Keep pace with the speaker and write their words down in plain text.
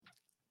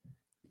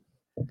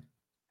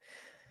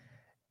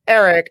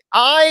Eric,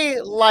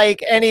 I,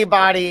 like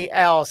anybody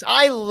else,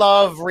 I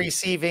love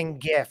receiving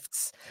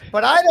gifts,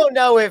 but I don't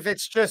know if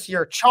it's just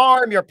your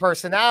charm, your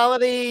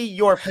personality,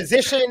 your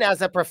position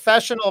as a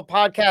professional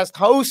podcast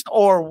host,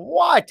 or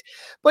what,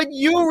 but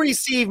you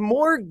receive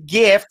more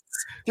gifts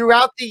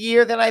throughout the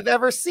year than I've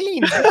ever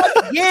seen.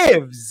 What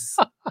gives?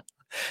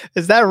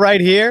 Is that right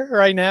here,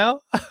 right now?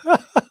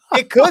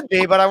 It could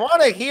be, but I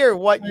want to hear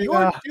what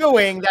you're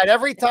doing, that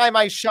every time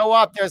I show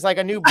up, there's like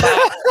a new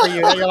box for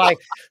you. That you're like,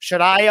 should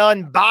I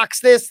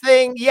unbox this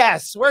thing?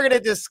 Yes, we're going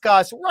to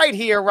discuss right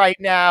here, right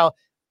now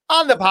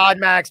on the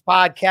PodMax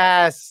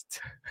podcast.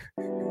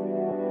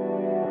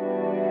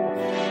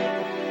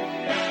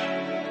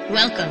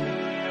 Welcome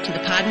to the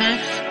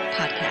PodMax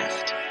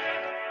podcast.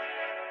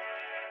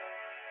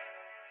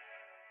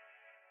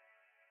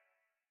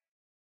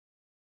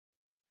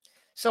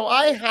 So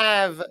I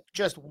have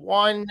just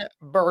one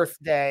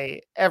birthday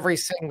every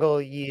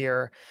single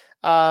year.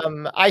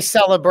 I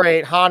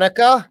celebrate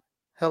Hanukkah.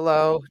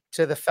 Hello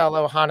to the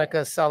fellow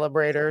Hanukkah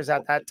celebrators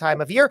at that time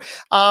of year.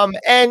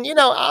 And you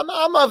know,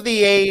 I'm of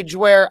the age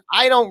where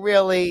I don't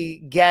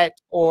really get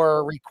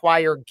or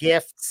require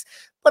gifts,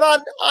 but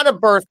on a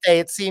birthday,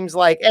 it seems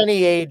like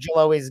any age you'll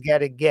always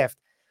get a gift.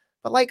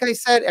 But like I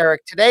said,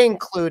 Eric, today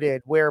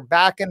included, we're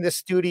back in the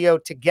studio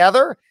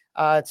together.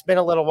 It's been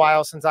a little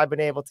while since I've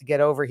been able to get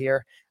over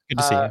here. Good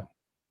to see you.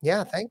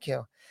 Yeah, thank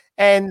you.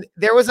 And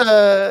there was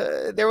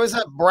a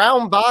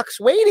brown box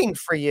waiting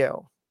for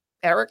you,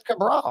 Eric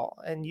Cabral,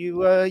 and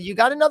you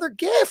got another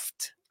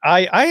gift.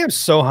 I am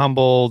so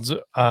humbled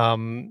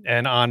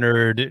and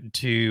honored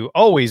to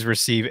always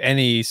receive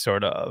any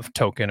sort of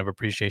token of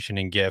appreciation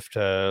and gift.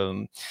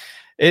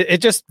 It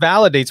just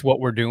validates what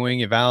we're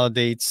doing. It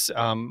validates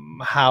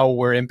how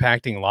we're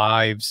impacting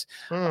lives.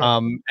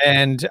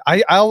 And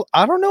I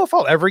don't know if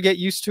I'll ever get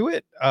used to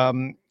it.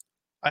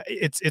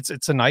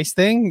 It's a nice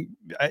thing.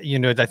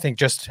 I think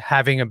just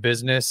having a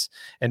business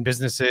and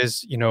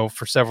businesses,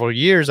 for several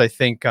years, I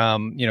think,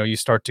 you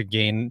start to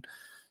gain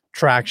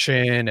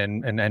traction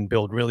and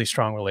build really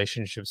strong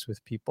relationships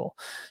with people.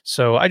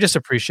 So I just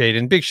appreciate it.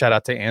 And big shout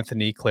out to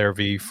Anthony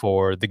Clairvy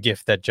for the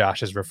gift that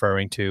Josh is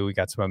referring to. We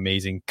got some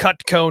amazing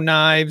Cutco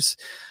knives,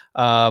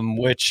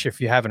 which, if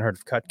you haven't heard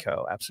of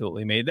Cutco,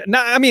 absolutely made.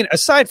 Now, I mean,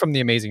 aside from the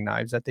amazing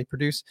knives that they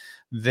produce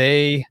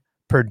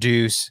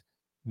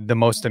the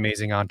most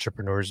amazing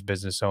entrepreneurs,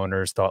 business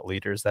owners, thought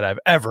leaders that I've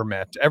ever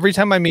met. Every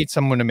time I meet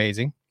someone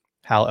amazing,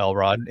 Hal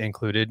Elrod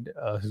included,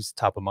 who's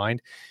top of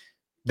mind,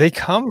 they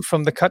come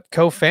from the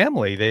Cutco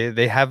family.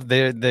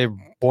 They're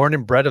born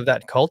and bred of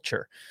that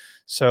culture.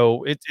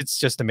 So it's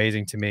just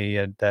amazing to me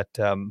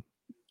that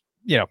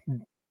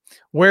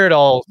where it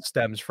all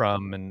stems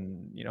from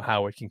and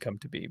how it can come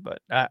to be.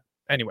 But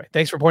anyway,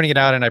 thanks for pointing it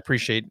out, and I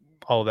appreciate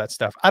all of that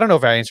stuff. I don't know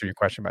if I answered your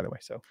question, by the way.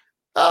 So.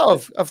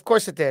 Oh, of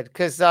course it did.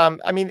 Because,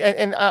 on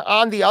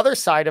the other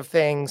side of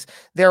things,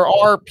 there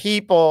are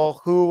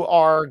people who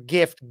are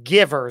gift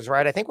givers,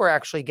 right? I think we're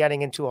actually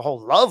getting into a whole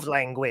love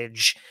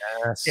language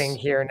thing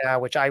here now,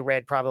 which I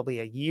read probably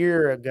a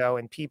year ago,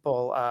 and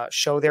people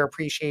show their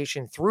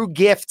appreciation through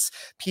gifts.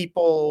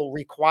 People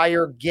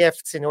require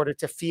gifts in order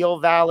to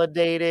feel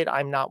validated.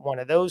 I'm not one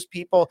of those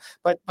people,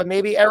 but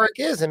maybe Eric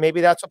is, and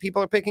maybe that's what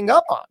people are picking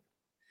up on.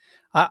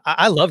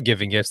 I love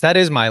giving gifts. That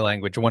is my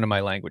language. One of my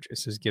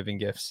languages is giving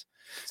gifts.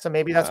 So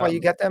maybe that's why you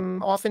get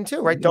them often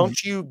too, right?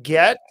 Don't you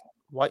get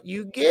what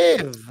you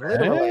give?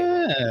 Literally.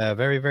 Yeah,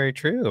 very, very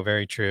true.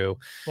 Very true.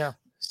 Yeah.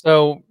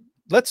 So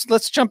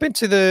let's jump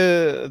into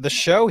the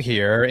show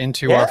here,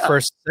 into our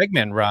first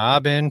segment,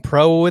 Rob, and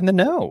Pro in the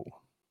Know.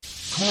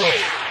 Pro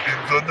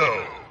in the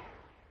Know.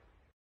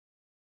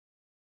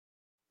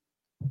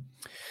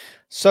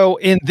 So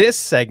in this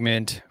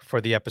segment for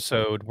the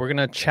episode, we're going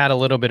to chat a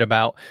little bit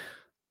about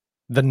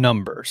the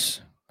numbers.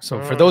 So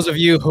for those of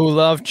you who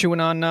love chewing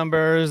on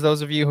numbers,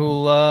 those of you who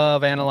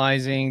love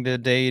analyzing the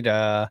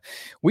data,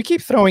 we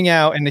keep throwing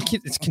out, and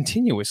it's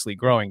continuously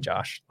growing,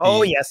 Josh.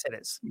 Yes, it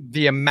is.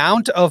 The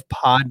amount of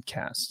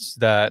podcasts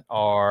that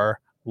are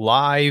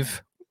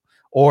live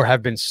or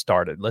have been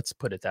started, let's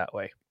put it that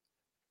way.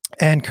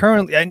 And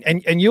currently,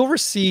 and you'll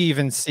receive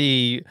and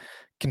see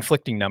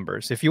conflicting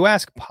numbers. If you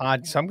ask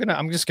so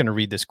I'm just gonna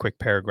read this quick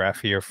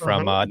paragraph here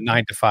from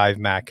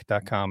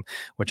 9to5mac.com,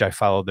 which I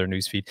follow their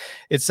newsfeed.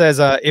 It says,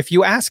 if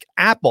you ask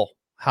Apple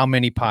how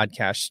many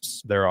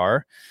podcasts there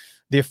are,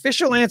 the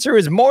official answer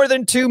is more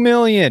than 2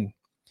 million.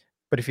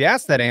 But if you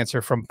ask that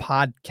answer from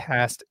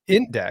Podcast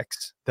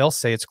Index, they'll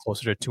say it's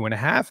closer to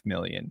 2.5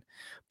 million.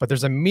 But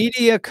there's a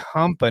media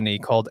company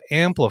called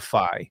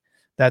Amplify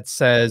that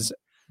says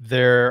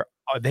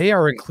they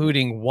are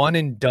including one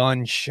and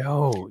done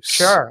shows.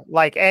 Sure.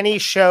 Like any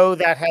show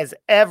that has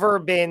ever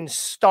been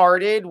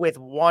started with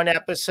one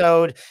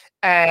episode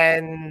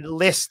and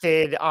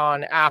listed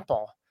on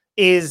Apple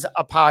is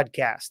a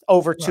podcast.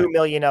 Over 2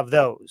 million of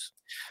those.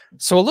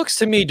 So it looks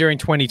to me during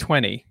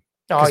 2020,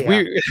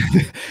 yeah.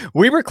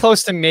 we were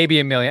close to maybe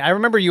 1 million. I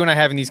remember you and I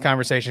having these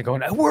conversations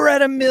going, we're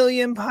at 1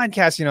 million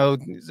podcasts,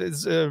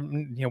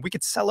 we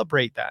could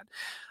celebrate that.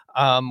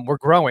 We're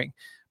growing.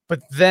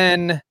 But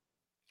then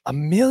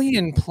 1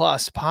 million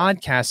plus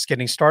podcasts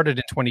getting started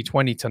in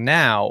 2020 till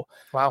now.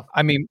 Wow.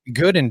 I mean,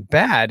 good and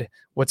bad.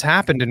 What's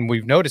happened, and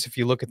we've noticed if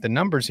you look at the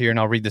numbers here, and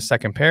I'll read the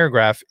second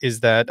paragraph,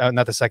 is that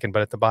not the second,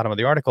 but at the bottom of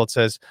the article, it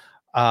says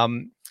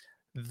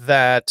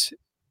that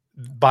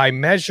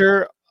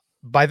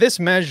by this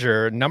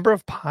measure, number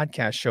of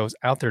podcast shows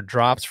out there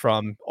drops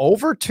from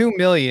over 2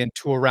 million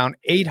to around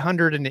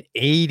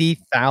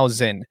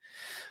 880,000.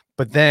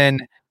 But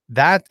then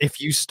that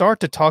if you start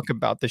to talk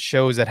about the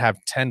shows that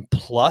have 10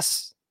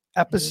 plus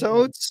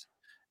episodes,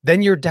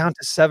 then you're down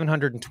to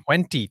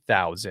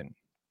 720,000.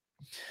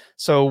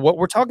 So what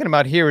we're talking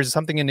about here is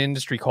something in the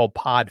industry called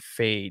pod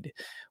fade,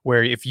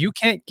 where if you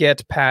can't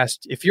get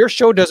past, if your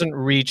show doesn't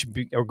reach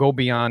or go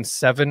beyond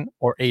 7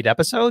 or 8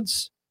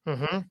 episodes,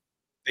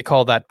 they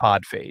call that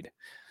pod fade.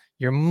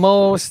 You're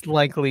most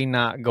likely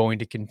not going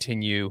to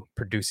continue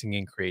producing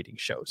and creating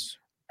shows.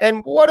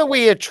 And what do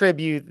we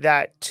attribute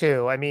that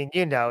to? I mean,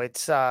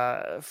 it's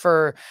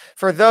for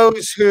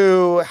those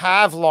who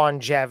have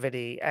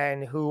longevity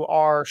and who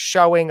are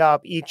showing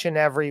up each and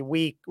every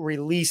week,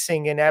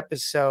 releasing an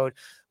episode.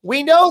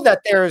 We know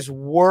that there's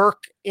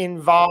work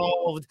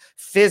involved,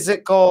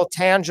 physical,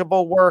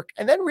 tangible work,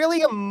 and then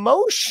really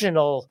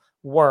emotional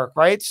work,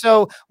 right?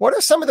 So what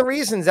are some of the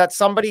reasons that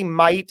somebody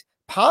might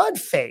pod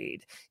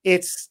fade?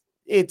 It's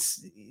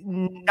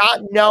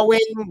not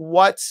knowing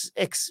what's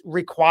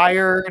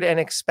required and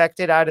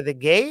expected out of the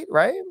gate,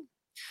 right?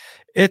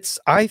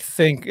 I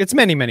think it's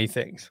many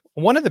things.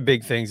 One of the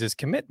big things is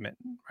commitment,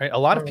 right? A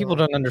lot of people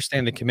don't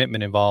understand the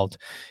commitment involved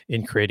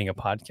in creating a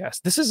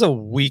podcast. This is a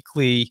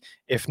weekly,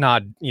 if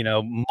not,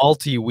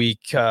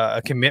 multi-week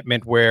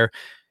commitment where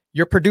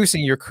you're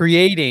producing, you're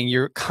creating,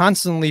 you're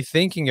constantly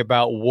thinking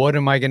about what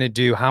am I going to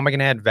do? How am I going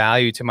to add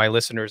value to my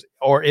listeners?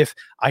 Or if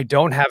I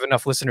don't have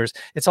enough listeners,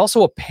 it's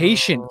also a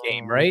patient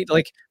game, right?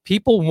 Like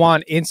people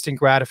want instant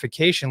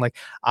gratification. Like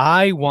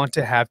I want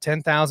to have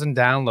 10,000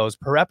 downloads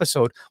per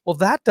episode. Well,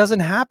 that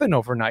doesn't happen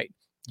overnight.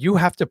 You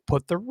have to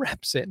put the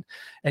reps in.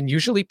 And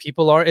usually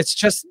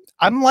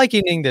I'm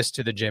likening this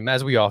to the gym,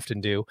 as we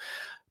often do.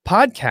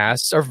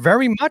 Podcasts are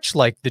very much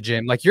like the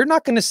gym. Like you're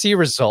not going to see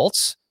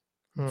results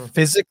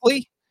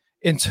physically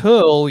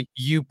until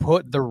you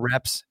put the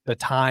reps, the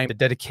time, the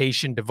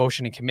dedication,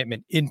 devotion, and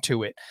commitment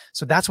into it.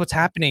 So that's what's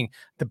happening.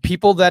 The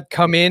people that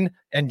come in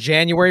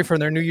January for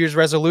their New Year's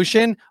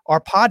resolution are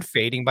pod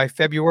fading by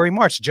February,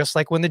 March, just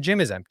like when the gym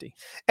is empty.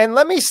 And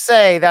let me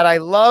say that I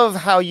love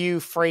how you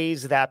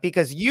phrase that,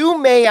 because you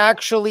may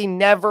actually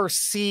never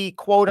see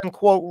quote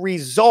unquote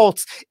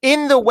results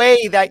in the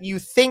way that you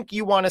think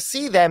you want to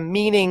see them,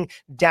 meaning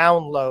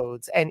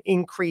downloads and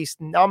increased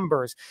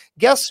numbers.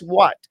 Guess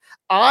what?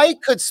 I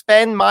could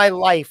spend my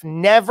life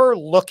never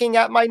looking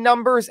at my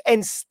numbers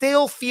and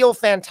still feel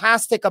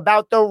fantastic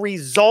about the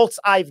results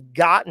I've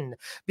gotten,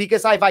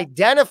 because I've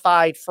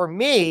identified for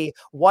me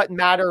what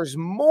matters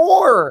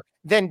more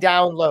than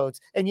downloads.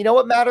 And you know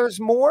what matters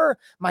more?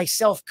 My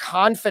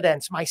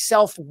self-confidence, my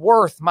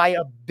self-worth, my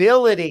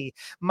ability,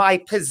 my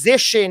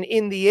position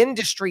in the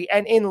industry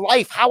and in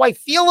life, how I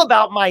feel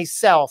about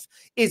myself.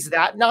 Is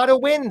that not a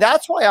win?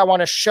 That's why I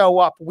want to show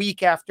up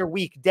week after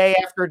week, day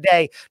after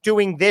day,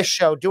 doing this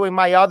show, doing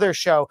my other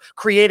show,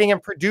 creating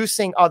and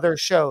producing other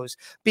shows,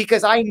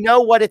 because I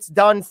know what it's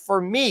done for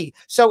me.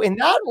 So in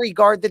that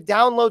regard, the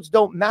downloads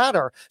don't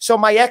matter. So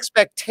my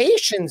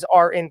expectations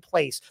are in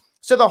place.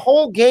 So the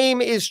whole game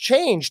is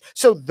changed.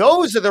 So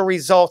those are the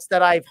results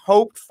that I've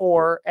hoped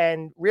for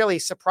and really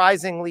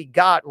surprisingly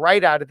got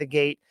right out of the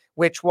gate,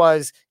 which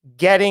was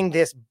getting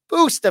this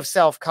boost of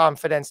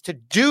self-confidence to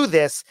do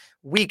this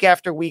week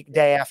after week,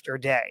 day after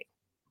day.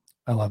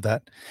 I love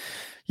that.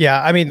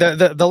 Yeah, I mean,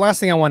 the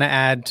last thing I want to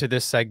add to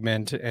this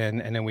segment,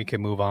 and then we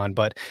can move on.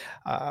 But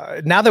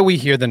now that we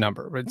hear the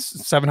number,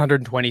 it's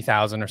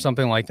 720,000 or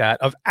something like that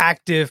of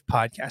active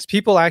podcasts,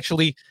 people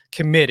actually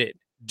committed,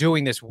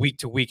 doing this week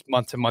to week,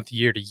 month to month,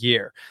 year to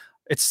year.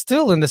 It's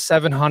still in the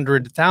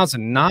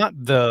 700,000, not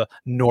the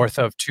north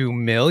of 2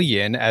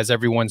 million as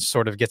everyone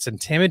sort of gets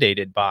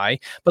intimidated by.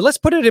 But let's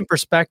put it in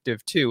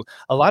perspective too.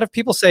 A lot of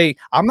people say,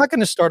 I'm not going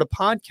to start a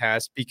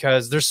podcast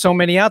because there's so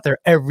many out there.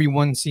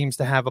 Everyone seems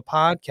to have a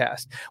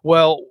podcast.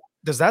 Well,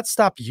 does that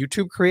stop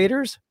YouTube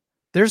creators?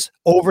 There's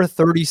over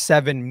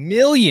 37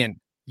 million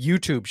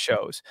YouTube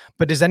shows.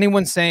 But is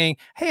anyone saying,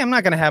 hey, I'm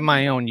not going to have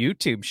my own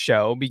YouTube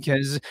show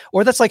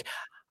or that's like,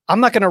 I'm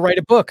not going to write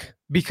a book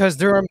because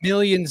there are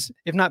millions,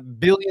 if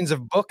not billions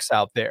of books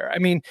out there. I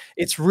mean,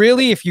 it's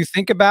really, if you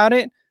think about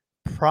it,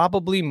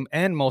 probably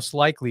and most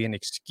likely an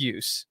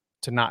excuse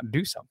to not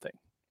do something.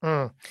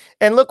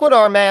 And look what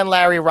our man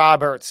Larry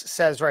Roberts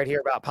says right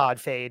here about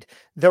pod fade.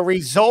 The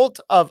result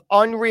of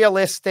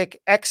unrealistic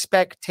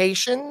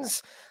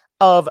expectations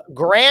of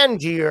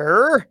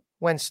grandeur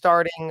when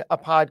starting a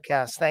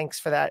podcast. Thanks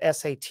for that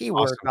SAT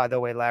word, by the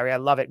way, Larry. I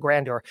love it,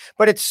 grandeur.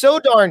 But it's so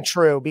darn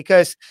true,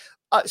 because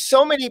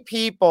So many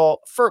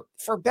people,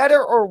 for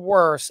better or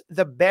worse,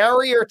 the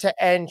barrier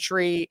to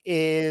entry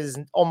is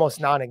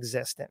almost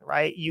non-existent,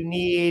 right? You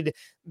need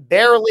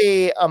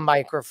barely a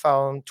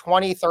microphone,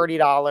 $20,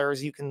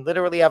 $30. You can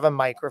literally have a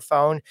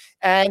microphone,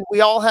 and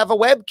we all have a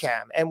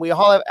webcam, and we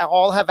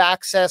all have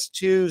access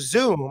to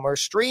Zoom or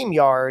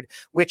StreamYard,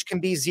 which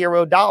can be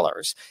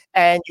 $0.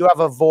 And you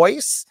have a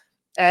voice,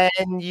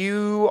 and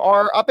you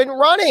are up and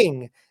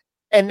running.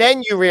 And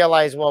then you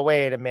realize, well,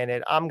 wait a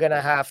minute, I'm going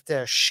to have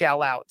to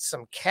shell out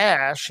some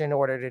cash in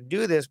order to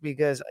do this,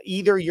 because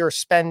either you're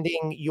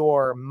spending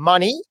your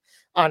money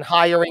on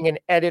hiring an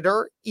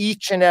editor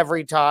each and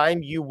every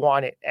time you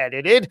want it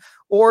edited,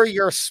 or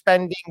you're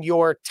spending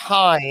your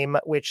time,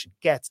 which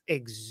gets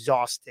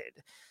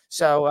exhausted.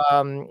 So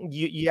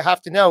you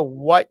have to know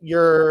what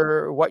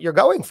you're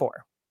going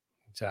for.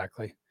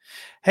 Exactly.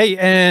 Hey,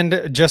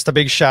 and just a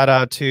big shout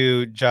out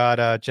to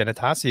Jada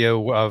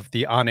Genetasio of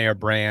the On Air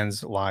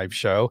Brands live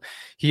show.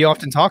 He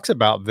often talks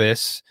about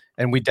this,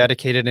 and we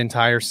dedicated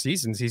entire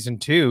season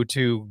 2,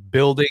 to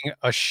building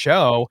a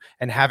show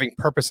and having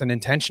purpose and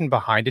intention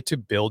behind it to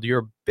build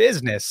your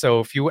business.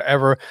 So if you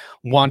ever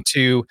want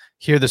to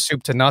hear the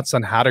soup to nuts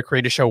on how to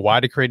create a show,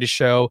 why to create a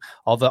show,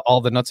 all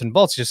the nuts and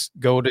bolts, just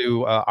go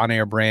to On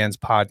Air Brands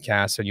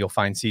podcast, and you'll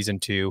find season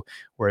 2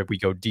 where we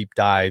go deep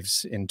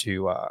dives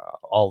into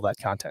all that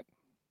content.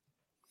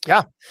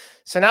 Yeah.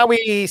 So now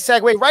we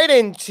segue right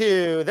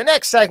into the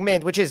next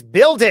segment, which is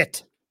Build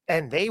It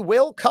and They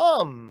Will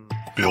Come.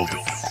 Build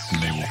it,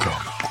 and they will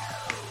come.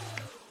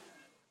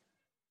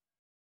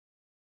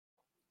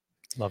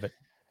 Love it.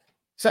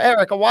 So,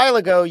 Eric, a while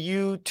ago,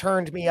 you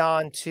turned me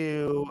on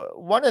to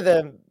one of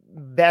the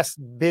best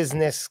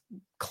business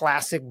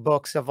classic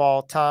books of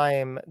all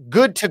time,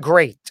 Good to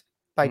Great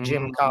by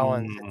Jim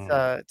Collins.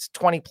 It's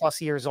 20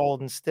 plus years old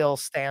and still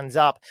stands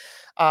up.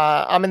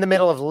 I'm in the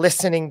middle of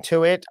listening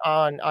to it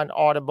on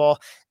Audible,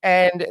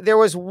 and there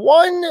was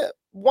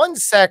one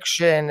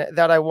section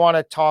that I want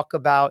to talk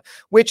about,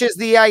 which is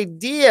the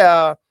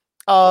idea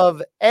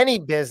of any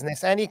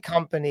business, any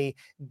company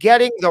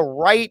getting the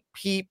right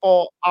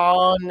people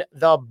on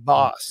the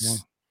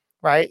bus.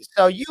 Right.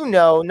 So,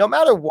 no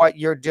matter what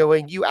you're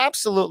doing, you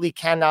absolutely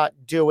cannot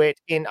do it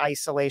in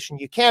isolation.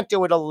 You can't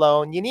do it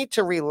alone. You need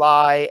to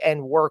rely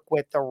and work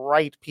with the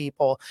right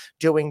people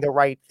doing the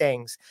right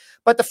things.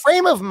 But the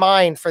frame of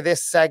mind for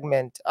this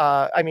segment,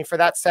 for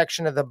that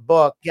section of the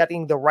book,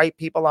 getting the right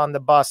people on the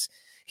bus,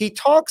 he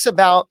talks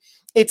about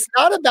it's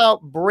not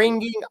about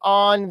bringing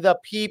on the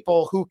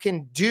people who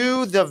can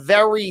do the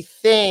very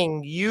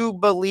thing you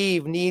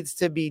believe needs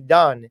to be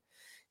done.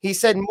 He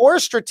said more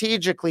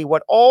strategically,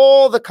 what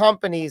all the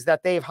companies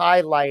that they've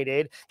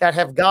highlighted that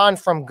have gone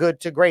from good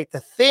to great, the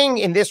thing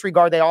in this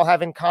regard they all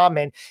have in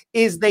common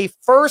is they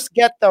first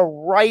get the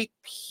right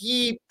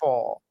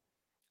people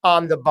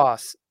on the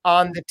bus,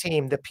 on the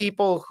team, the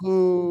people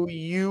who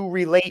you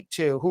relate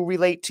to, who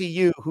relate to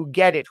you, who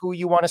get it, who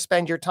you want to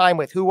spend your time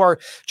with, who are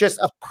just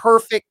a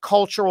perfect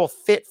cultural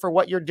fit for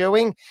what you're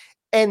doing.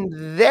 And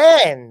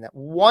then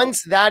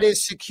once that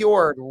is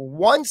secured,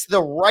 once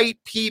the right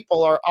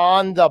people are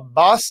on the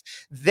bus,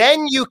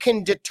 then you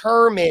can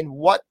determine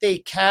what they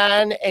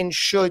can and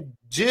should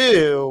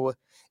do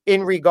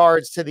in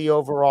regards to the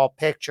overall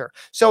picture.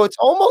 So it's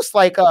almost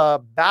like a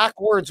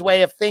backwards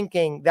way of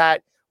thinking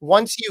that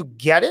once you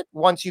get it,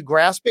 once you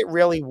grasp it,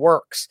 really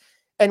works.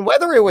 And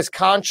whether it was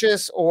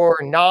conscious or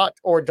not,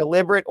 or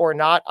deliberate or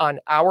not on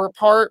our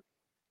part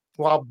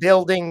while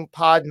building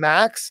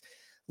PodMax,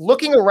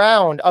 looking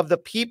around of the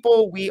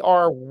people we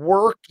are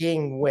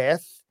working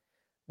with,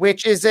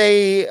 which is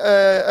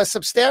a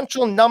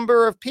substantial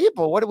number of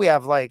people. What do we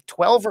have, like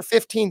 12 or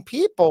 15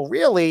 people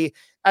really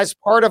as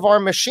part of our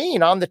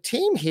machine on the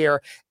team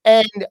here?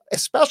 And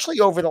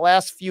especially over the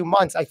last few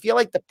months, I feel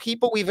like the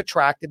people we've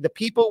attracted, the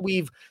people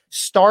we've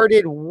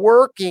started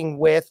working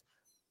with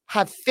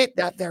have fit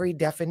that very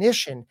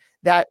definition,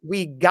 that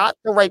we got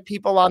the right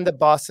people on the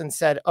bus and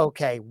said,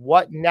 okay,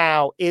 what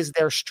now is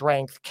their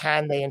strength?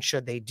 Can they and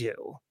should they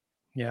do?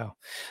 Yeah,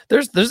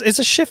 it's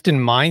a shift in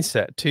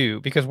mindset too,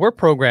 because we're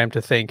programmed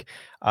to think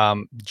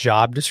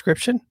job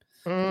description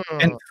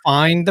and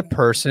find the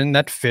person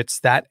that fits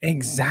that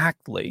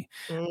exactly.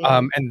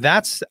 And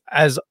that's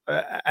as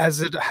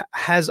it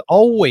has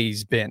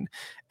always been.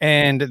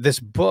 And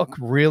this book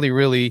really,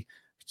 really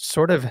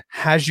sort of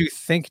has you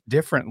think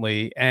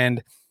differently.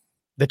 And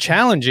the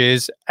challenge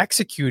is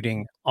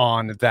executing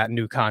on that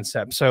new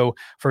concept. So,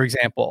 for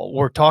example,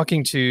 we're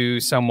talking to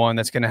someone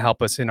that's going to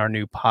help us in our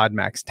new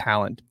PodMax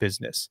talent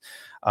business,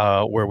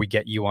 where we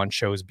get you on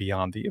shows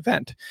beyond the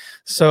event.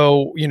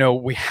 So,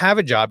 we have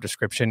a job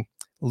description,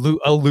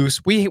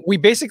 loose. We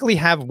basically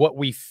have what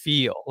we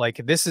feel like.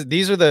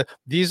 These are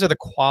the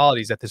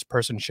qualities that this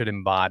person should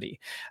embody,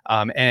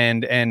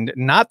 and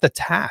not the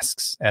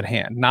tasks at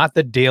hand, not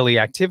the daily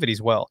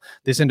activities. Well,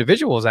 this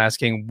individual is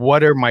asking,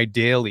 what are my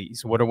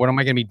dailies? What am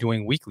I going to be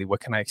doing weekly?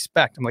 What can I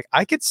expect? I'm like,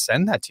 I could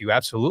send that to you,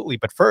 absolutely,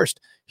 but first,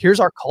 here's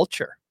our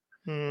culture.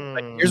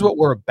 Like, here's what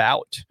we're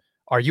about.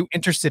 Are you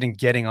interested in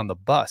getting on the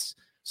bus?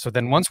 So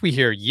then once we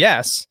hear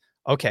yes,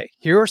 okay,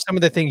 here are some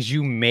of the things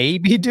you may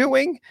be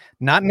doing,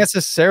 not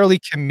necessarily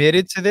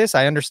committed to this.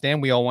 I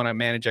understand we all want to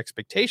manage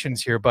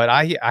expectations here, but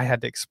I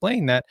had to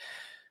explain that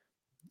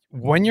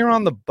when you're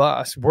on the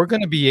bus, we're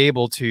going to be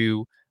able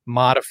to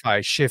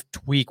modify, shift,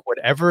 tweak,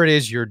 whatever it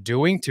is you're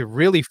doing to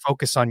really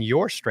focus on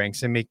your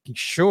strengths and making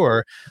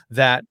sure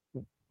that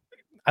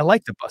I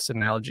like the bus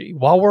analogy.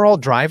 While we're all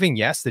driving,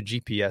 yes, the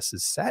GPS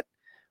is set,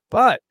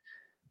 but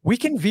we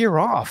can veer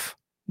off.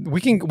 We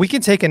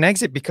can take an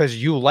exit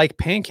because you like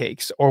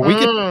pancakes, or we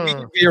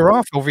can veer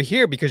off over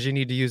here because you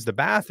need to use the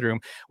bathroom.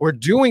 We're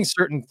doing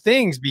certain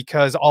things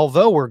because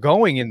although we're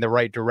going in the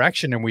right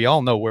direction and we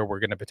all know where we're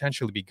going to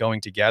potentially be going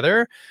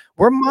together,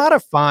 we're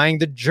modifying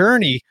the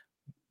journey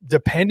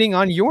depending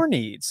on your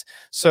needs.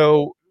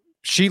 So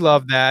she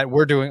loved that.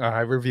 We're doing,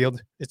 I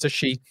revealed it's a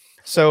she.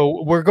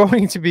 So we're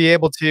going to be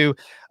able to,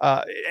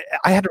 I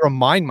had to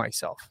remind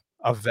myself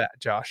of that,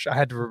 Josh. I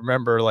had to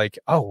remember like,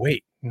 oh,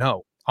 wait,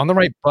 no, on the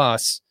right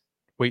bus,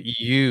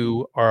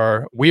 we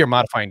are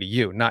modifying to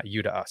you, not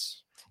you to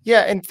us.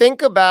 Yeah. And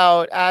think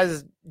about,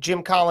 as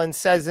Jim Collins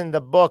says in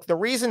the book, the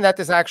reason that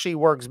this actually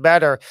works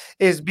better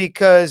is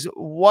because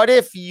what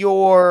if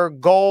your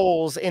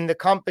goals in the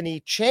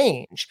company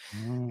change?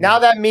 Now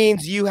that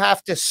means you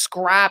have to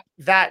scrap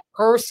that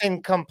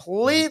person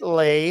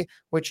completely,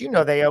 which,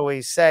 they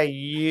always say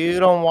you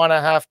don't want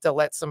to have to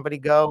let somebody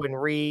go and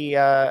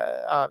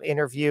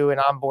interview and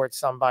onboard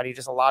somebody.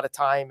 Just a lot of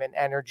time and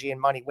energy and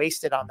money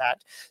wasted on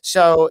that.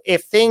 So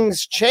if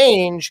things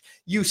change,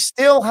 you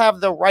still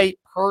have the right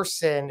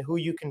person who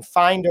you can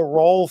find a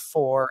role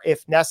for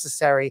if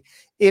necessary.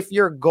 If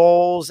your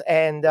goals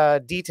and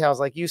details,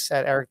 like you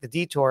said, Eric, the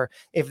detour,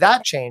 if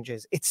that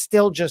changes, it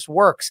still just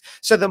works.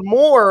 So the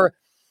more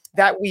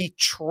that we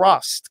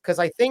trust, because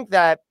I think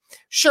that,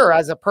 sure,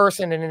 as a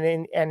person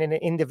and an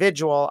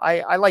individual,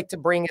 I like to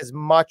bring as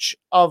much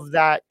of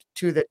that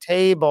to the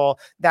table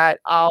that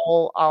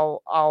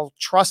I'll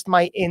trust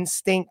my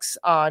instincts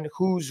on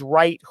who's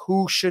right,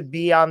 who should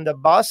be on the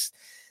bus.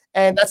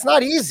 And that's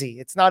not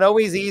easy. It's not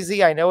always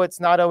easy. I know it's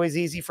not always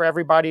easy for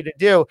everybody to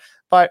do,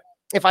 but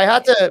if I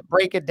had to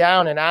break it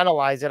down and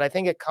analyze it, I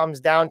think it comes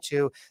down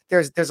to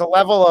there's a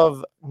level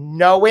of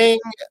knowing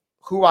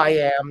who I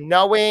am,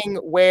 knowing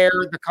where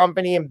the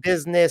company and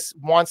business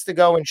wants to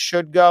go and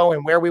should go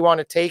and where we want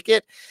to take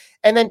it,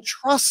 and then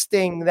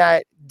trusting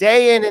that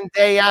day in and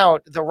day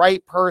out, the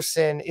right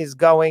person is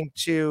going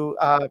to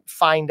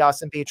find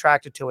us and be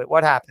attracted to it.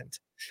 What happened?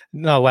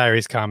 No,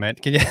 Larry's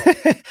comment. Can you?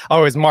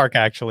 Oh, it was Mark,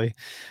 actually.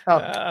 Oh.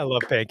 I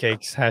love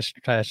pancakes.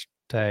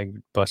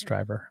 Hashtag bus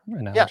driver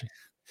analogy. Yeah.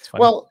 It's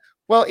funny.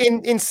 Well,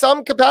 in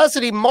some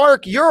capacity,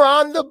 Mark, you're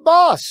on the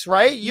bus,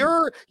 right?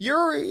 You're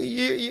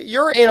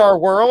in our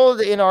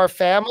world, in our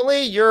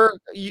family.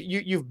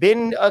 You've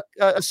been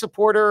a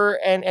supporter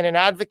and an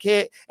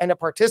advocate and a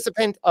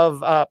participant of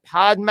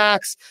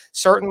PodMax.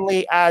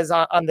 Certainly, as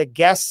on the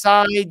guest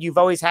side, you've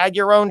always had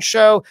your own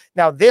show.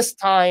 Now, this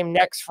time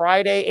next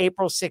Friday,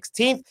 April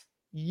 16th.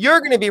 You're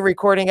going to be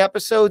recording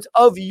episodes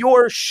of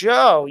your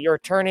show. You're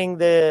turning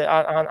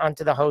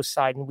onto the host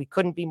side, and we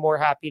couldn't be more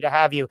happy to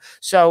have you.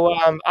 So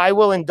I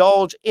will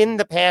indulge in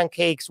the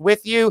pancakes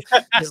with you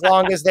as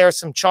long as there's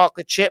some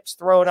chocolate chips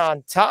thrown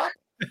on top,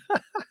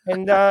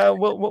 and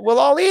we'll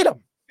all eat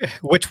them.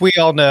 Which we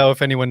all know,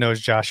 if anyone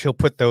knows Josh, he'll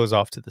put those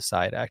off to the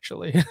side,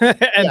 actually,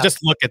 and just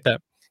look at them.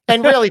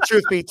 And really,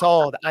 truth be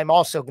told, I'm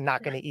also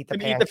not going to eat the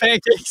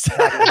pancakes.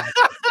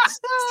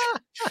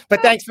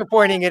 But thanks for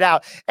pointing it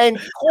out. And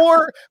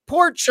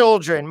poor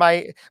children,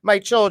 my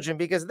children,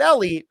 because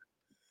they'll eat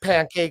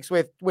pancakes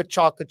with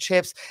chocolate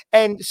chips,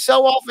 and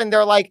so often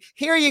they're like,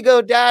 "Here you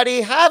go,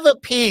 Daddy, have a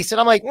piece,"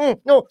 and I'm like,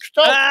 "No,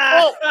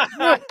 stop!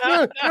 No.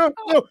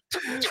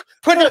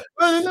 Put it."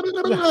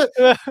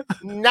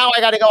 Now I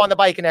got to go on the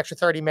bike an extra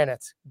 30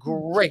 minutes.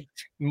 Great.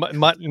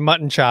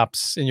 Mutton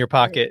chops in your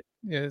pocket.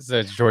 Is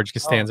a George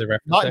Costanza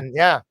reference. Mutton,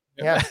 yeah.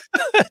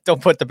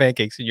 Don't put the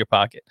pancakes in your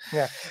pocket.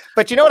 Yeah.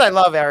 But you know what I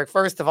love, Eric?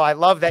 First of all, I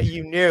love that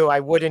you knew I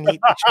wouldn't eat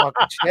the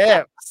chocolate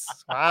chips.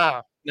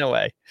 Wow. No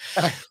way.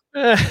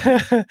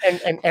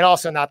 and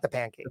also not the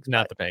pancakes.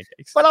 Not the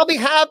pancakes. But I'll be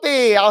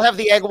happy. I'll have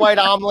the egg white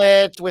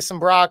omelet with some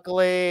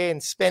broccoli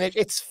and spinach.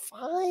 It's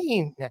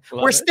fine.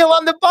 We're still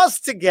on the bus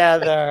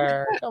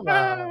together. Come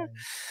on.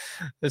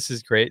 This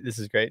is great.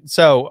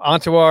 So on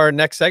to our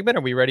next segment.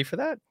 Are we ready for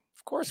that?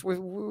 Of course.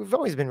 We've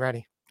always been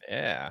ready.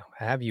 Yeah.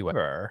 Have you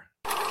ever?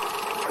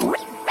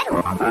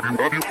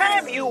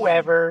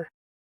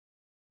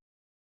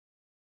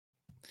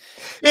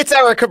 It's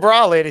Eric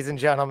Cabral, ladies and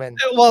gentlemen.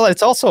 Well,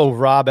 it's also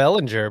Rob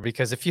Ellinger,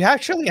 because if you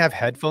actually have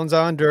headphones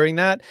on during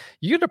that,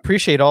 you'd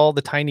appreciate all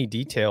the tiny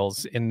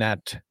details in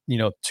that,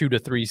 2 to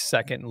 3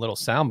 second little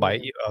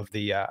soundbite of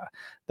the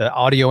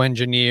audio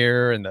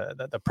engineer and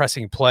the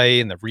pressing play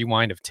and the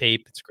rewind of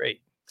tape. It's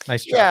great.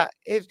 Nice job.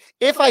 Yeah,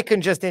 if I can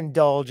just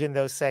indulge in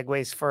those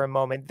segues for a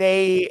moment,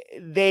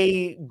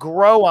 they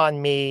grow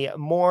on me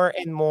more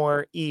and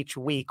more each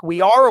week.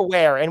 We are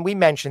aware, and we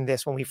mentioned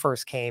this when we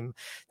first came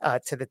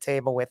to the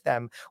table with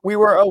them. We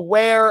were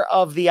aware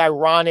of the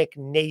ironic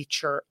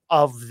nature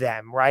of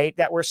them, right?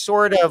 That we're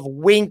sort of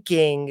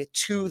winking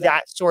to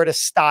that sort of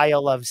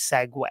style of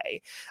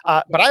segue.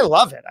 But I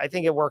love it. I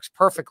think it works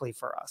perfectly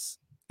for us.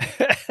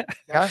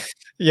 Yeah.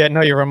 Yeah,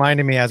 no, you're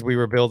reminding me as we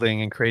were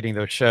building and creating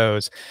those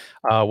shows.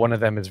 One of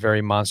them is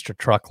very monster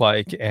truck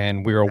like,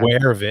 and we were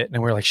aware of it.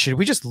 And we're like, should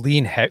we just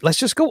lean heavy? Let's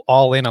just go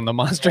all in on the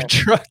monster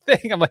truck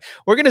thing. I'm like,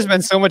 we're going to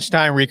spend so much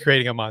time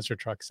recreating a monster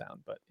truck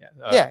sound. But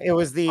yeah, it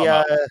was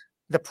the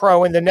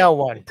pro and the no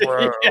one.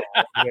 Pro,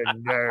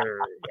 no.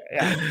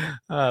 Yeah.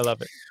 I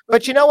love it.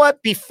 But you know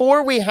what?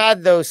 Before we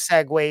had those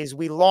segues,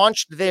 we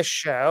launched this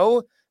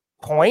show.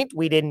 Point.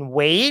 We didn't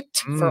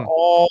wait for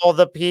all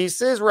the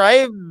pieces,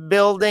 right?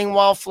 Building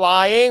while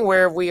flying.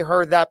 Where have we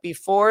heard that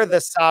before? The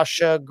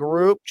Sasha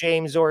Group,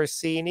 James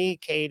Orsini,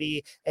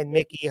 Katie and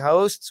Mickey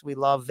hosts. We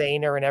love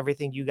Vayner and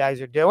everything you guys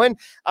are doing.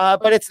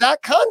 But it's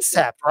that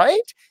concept,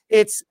 right?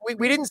 It's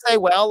we didn't say,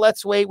 well,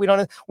 let's wait.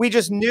 We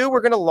just knew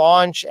we're going to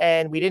launch,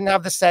 and we didn't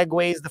have the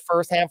segues the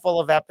first handful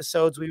of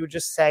episodes. We would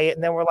just say it,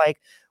 and then we're like,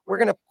 we're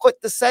going to put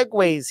the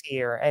segues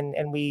here, and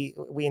we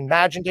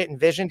imagined it,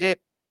 envisioned it.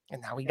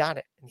 And now we got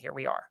it. And here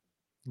we are.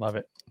 Love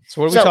it. So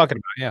what are we talking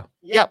about?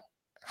 Yeah. Yep.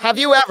 Have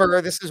you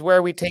ever, this is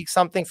where we take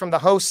something from the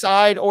host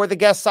side or the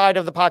guest side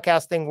of the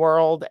podcasting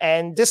world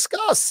and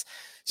discuss.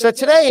 So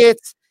today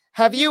it's,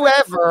 have you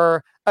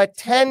ever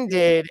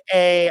attended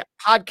a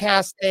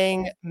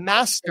podcasting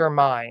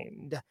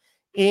mastermind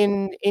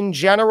in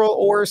general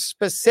or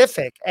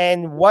specific,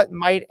 and what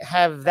might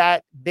have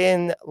that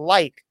been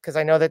like? Because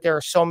I know that there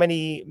are so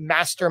many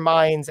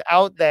masterminds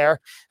out there.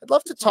 I'd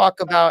love to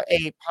talk about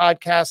a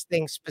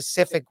podcasting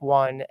specific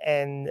one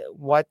and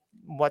what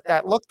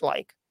that looked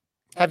like.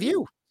 Have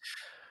you?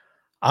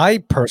 I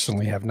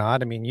personally have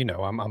not. I mean,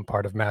 I'm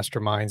part of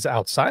masterminds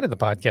outside of the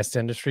podcast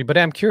industry, but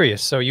I'm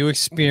curious. So you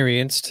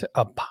experienced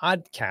a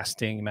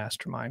podcasting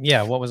mastermind.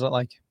 Yeah. What was it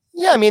like?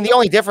 Yeah, I mean, the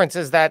only difference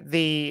is that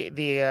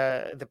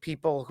the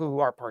people who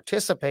are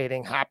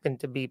participating happen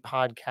to be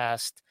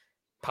podcasters,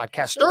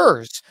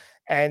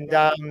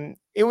 and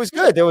it was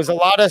good. There was a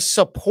lot of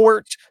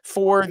support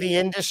for the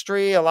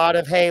industry, a lot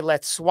of, hey,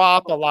 let's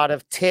swap, a lot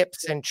of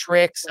tips and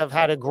tricks of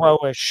how to grow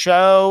a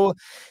show.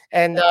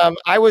 And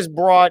I was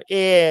brought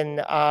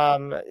in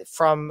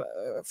from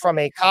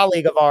a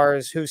colleague of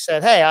ours who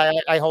said, hey,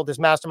 I hold this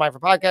mastermind for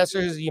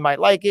podcasters. You might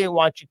like it.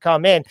 Why don't you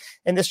come in?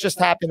 And this just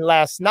happened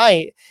last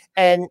night.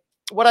 And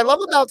what I love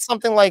about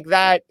something like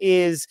that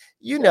is,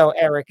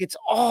 Eric, it's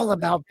all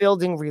about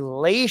building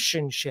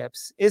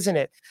relationships, isn't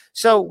it?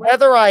 So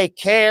whether I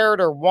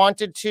cared or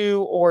wanted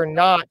to or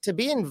not, to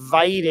be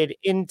invited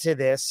into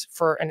this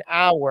for an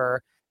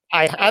hour,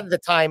 I had the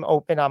time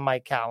open on my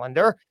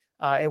calendar.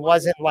 It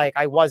wasn't like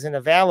I wasn't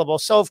available.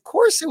 So of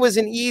course it was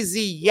an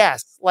easy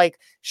yes. Like,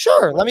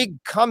 sure, let me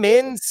come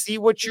in, see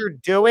what you're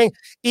doing.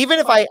 Even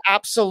if I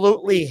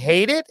absolutely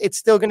hate it, it's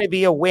still going to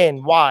be a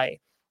win. Why?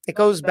 It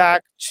goes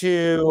back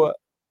to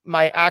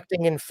my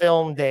acting and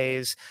film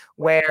days,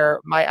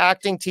 where my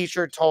acting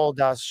teacher told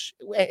us,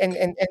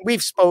 and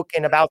we've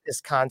spoken about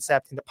this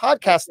concept in the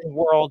podcasting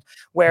world,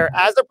 where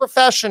as a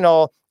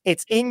professional,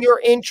 it's in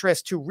your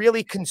interest to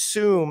really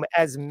consume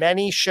as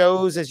many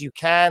shows as you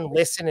can,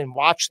 listen and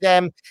watch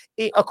them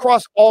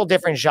across all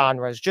different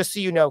genres, just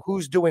so you know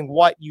who's doing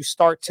what. You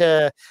start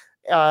to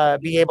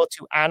be able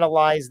to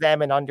analyze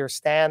them and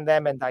understand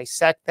them and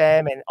dissect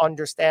them and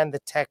understand the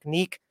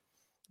technique.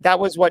 That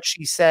was what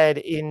she said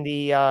in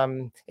the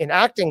in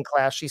acting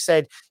class. She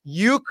said,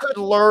 you could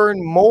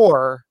learn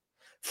more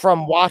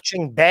from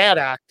watching bad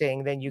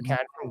acting than you can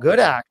from good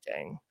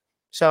acting.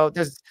 So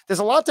there's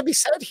a lot to be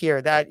said here,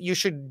 that you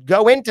should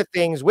go into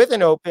things with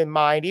an open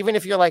mind, even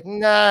if you're like,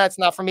 nah, it's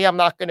not for me, I'm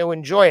not going to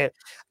enjoy it.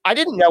 I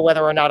didn't know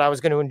whether or not I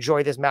was going to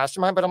enjoy this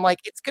mastermind, but I'm like,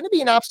 it's going to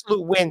be an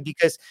absolute win,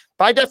 because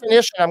by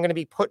definition, I'm going to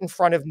be put in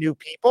front of new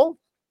people.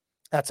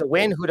 That's a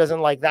win. Who doesn't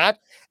like that?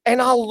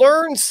 And I'll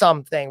learn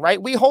something, right?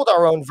 We hold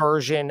our own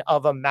version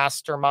of a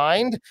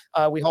mastermind.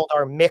 We hold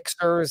our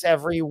mixers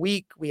every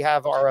week. We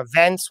have our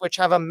events, which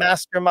have a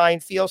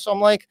mastermind feel. So I'm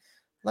like,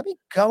 let me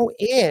go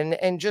in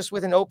and just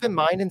with an open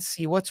mind and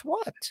see what's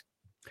what.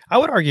 I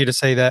would argue to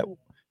say that,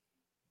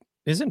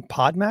 isn't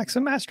PodMax a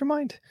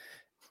mastermind?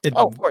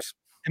 Of course.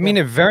 I mean,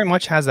 it very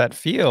much has that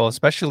feel,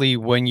 especially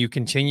when you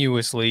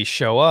continuously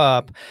show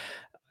up.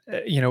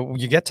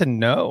 You get to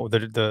know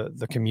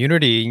the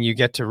community, and you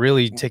get to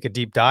really take a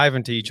deep dive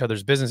into each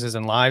other's businesses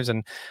and lives.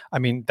 And I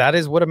mean, that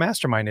is what a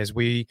mastermind is.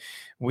 We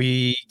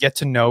get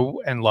to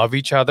know and love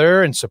each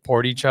other and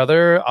support each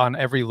other on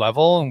every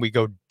level, and we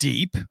go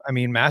deep. I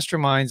mean,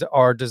 masterminds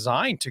are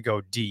designed to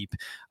go deep.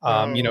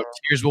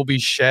 Tears will be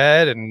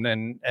shed,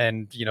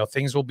 and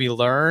things will be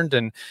learned,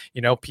 and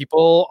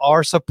people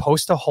are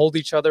supposed to hold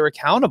each other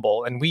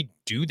accountable, and we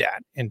do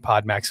that in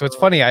PodMax. So it's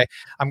funny.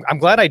 I'm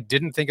glad I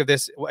didn't think of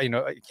this.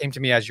 It came to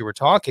me as you were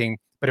talking.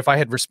 But if I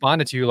had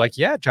responded to you like,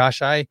 yeah,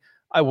 Josh, I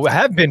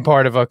have been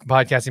part of a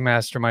podcasting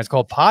mastermind. It's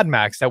called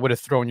Podmax. That would have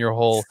thrown your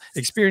whole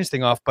experience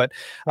thing off. But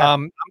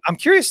I'm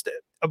curious,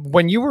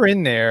 when you were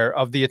in there,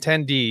 of the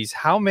attendees,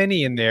 how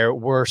many in there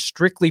were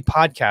strictly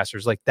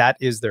podcasters? Like that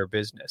is their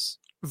business.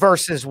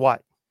 Versus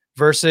what?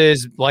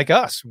 Versus like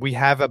us, we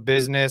have a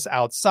business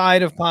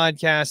outside of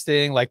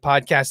podcasting. Like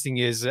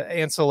podcasting is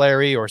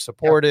ancillary or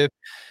supportive.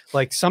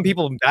 Like some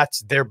people,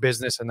 that's their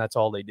business and that's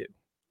all they do.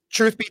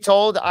 Truth be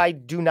told, I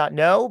do not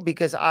know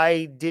because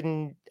I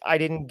didn't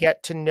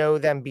get to know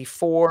them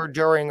before,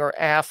 during, or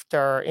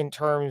after in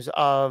terms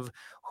of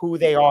who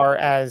they are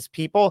as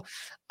people.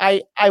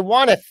 I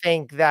want to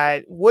think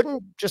that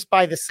wouldn't, just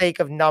by the sake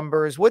of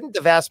numbers, wouldn't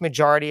the vast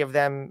majority of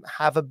them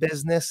have a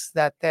business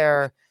that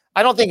they're,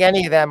 I don't think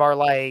any of them are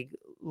like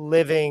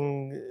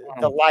living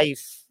the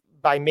life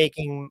by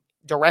making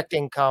direct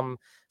income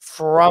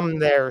from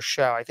their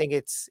show. I think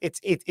it's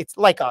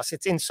like us.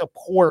 It's in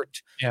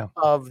support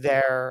of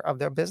their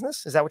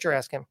business. Is that what you're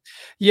asking?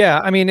 Yeah.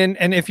 I mean,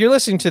 and if you're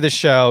listening to the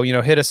show,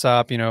 hit us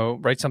up,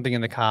 write something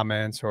in the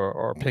comments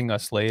or ping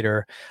us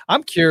later.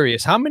 I'm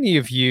curious, how many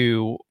of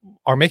you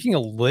are making a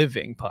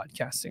living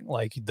podcasting?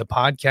 Like the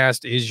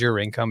podcast is your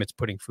income. It's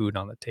putting food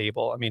on the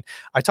table. I mean,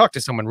 I talked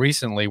to someone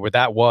recently where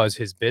that was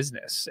his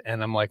business.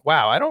 And I'm like,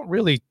 wow, I don't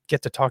really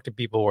get to talk to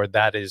people where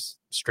that is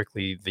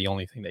strictly the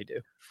only thing they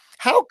do.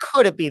 How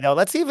could it be though?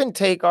 Let's even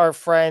take our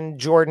friend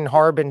Jordan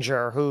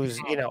Harbinger, who's,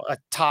 a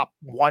top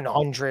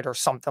 100 or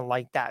something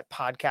like that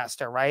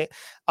podcaster, right?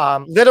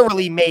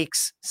 Literally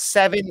makes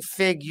 7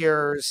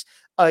 figures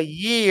a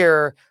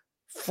year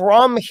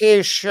from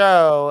his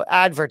show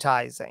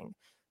advertising.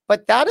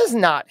 But that is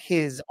not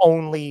his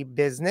only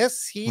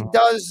business. He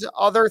does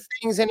other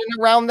things in and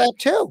around that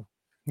too.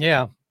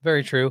 Yeah.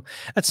 Very true.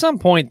 At some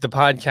point, the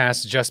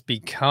podcast just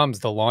becomes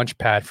the launch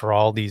pad for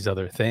all these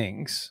other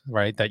things,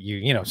 right? That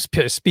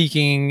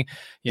speaking,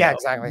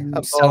 exactly.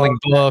 Selling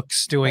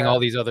books, doing all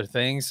these other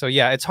things. So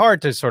yeah, it's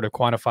hard to sort of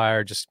quantify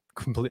or just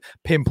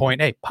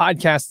pinpoint, hey,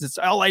 podcast, it's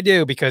all I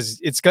do, because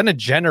it's going to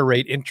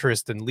generate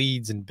interest and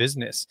leads and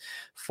business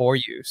for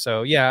you.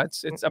 So yeah,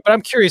 it's, but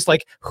I'm curious,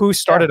 like who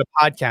started a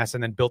podcast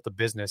and then built a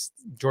business?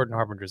 Jordan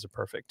Harbinger is a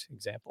perfect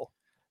example.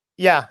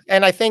 Yeah.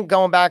 And I think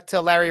going back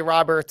to Larry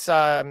Roberts'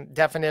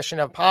 definition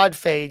of pod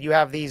fade, you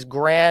have these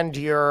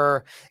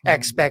grandeur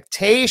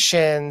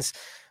expectations,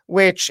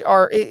 which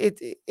are,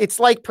 it's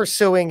like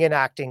pursuing an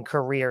acting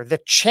career. The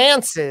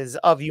chances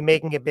of you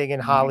making it big in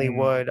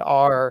Hollywood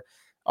are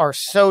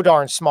so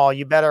darn small.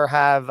 You better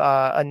have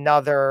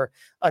another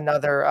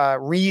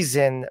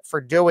reason for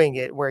doing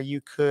it where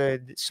you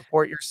could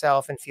support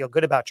yourself and feel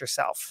good about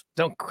yourself.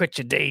 Don't quit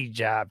your day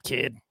job,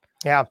 kid.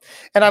 Yeah.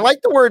 And I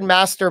like the word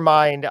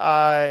mastermind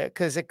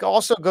because it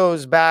also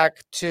goes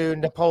back to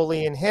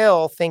Napoleon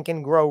Hill, Think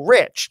and Grow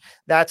Rich.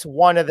 That's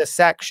one of the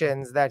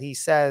sections that he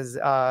says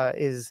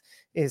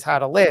is how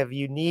to live.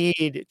 You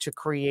need to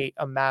create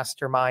a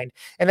mastermind.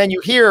 And then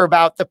you hear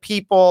about the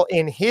people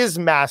in his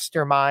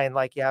mastermind,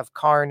 like you have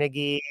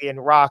Carnegie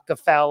and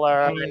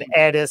Rockefeller and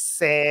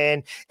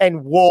Edison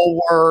and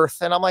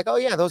Woolworth. And I'm like, oh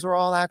yeah, those were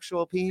all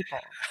actual people.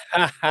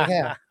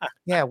 Yeah.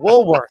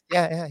 Woolworth.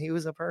 Yeah. He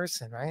was a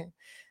person, right?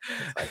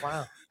 It's like,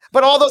 wow.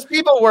 But all those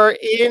people were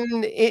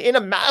in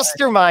a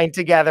mastermind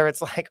together.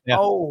 It's like,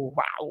 oh,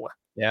 wow.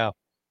 Yeah.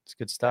 It's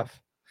good stuff.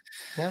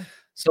 Yeah.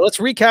 So let's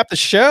recap the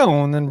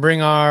show and then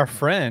bring our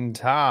friend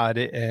Todd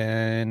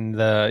and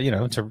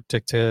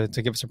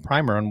to give us a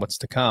primer on what's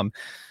to come.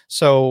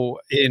 So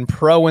in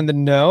Pro in the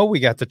Know, we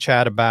got to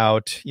chat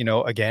about,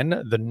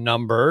 again, the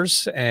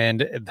numbers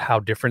and how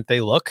different they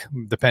look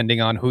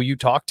depending on who you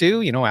talk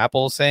to.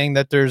 Apple saying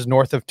that there's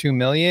north of 2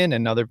 million,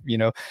 and other,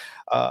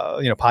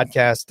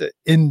 podcast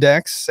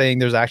index saying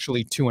there's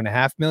actually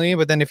 2.5 million.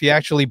 But then if you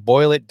actually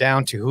boil it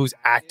down to who's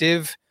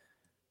active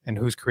and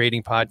who's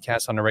creating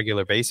podcasts on a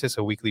regular basis,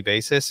 a weekly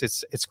basis,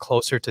 it's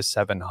closer to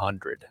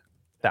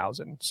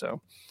 700,000.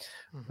 So,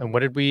 and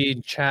what did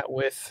we chat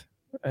with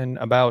and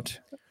about?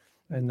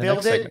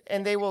 Build it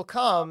and they will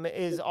come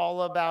is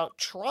all about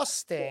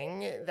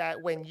trusting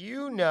that when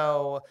you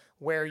know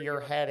where you're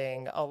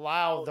heading,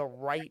 allow the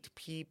right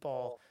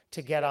people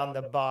to get on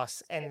the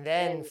bus and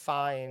then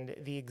find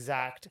the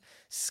exact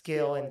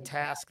skill and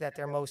task that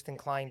they're most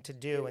inclined to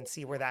do and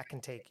see where that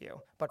can take you.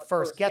 But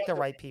first, get the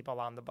right people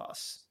on the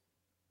bus.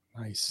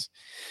 Nice.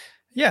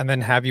 Yeah. And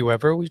then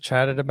we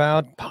chatted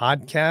about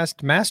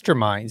podcast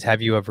masterminds.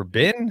 Have you ever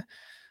been?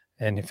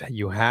 And if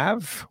you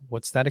have,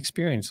 what's that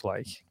experience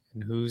like?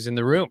 And who's in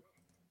the room?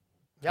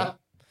 Yeah.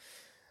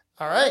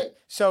 All right.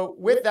 So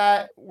with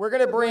that, we're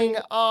going to bring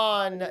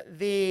on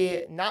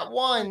the not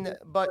one,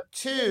 but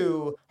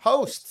 2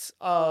 hosts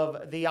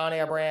of the On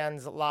Air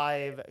Brands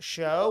live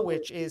show,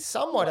 which is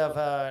somewhat of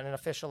an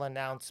official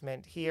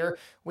announcement here.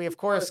 We, of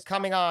course,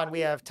 coming on, we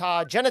have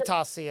Todd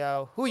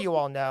Genetasio, who you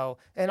all know,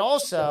 and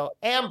also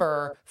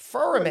Amber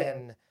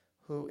Furman,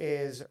 who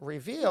is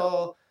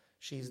Reveal.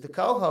 She's the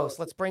co-host.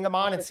 Let's bring them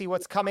on and see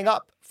what's coming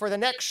up for the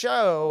next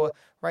show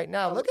right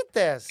now. Look at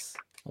this.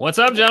 What's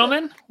up,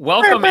 gentlemen?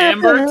 Welcome,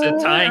 Amber, to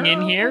tying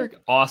in here.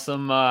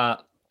 Awesome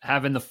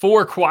having the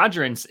 4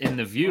 quadrants in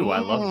the view. I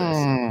love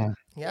this.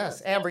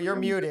 Yes, Amber, you're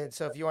muted.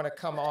 So if you want to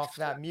come off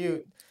that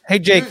mute, Hey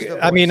Jake, use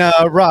the I mean voice.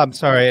 Rob,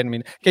 sorry, I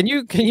mean, can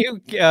you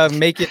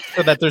make it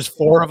so that there's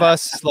 4 of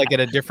us like at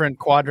a different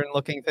quadrant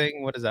looking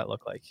thing? What does that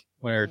look like?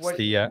 Where it's What,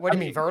 the what do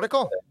you mean,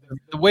 vertical?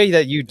 the way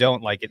that you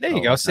don't like it. There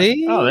you go.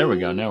 See? Oh, there we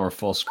go. Now we're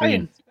full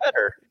screen. It's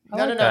better. I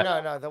No, like no, no,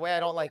 that. no, no. The way I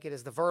don't like it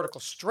is the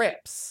vertical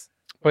strips.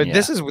 But Yeah.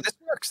 this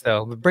works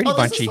though. Brady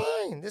Oh, this is Bunchy.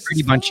 fine. This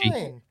Brady is Bunchy.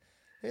 fine.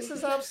 This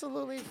is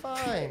absolutely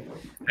fine.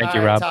 Thank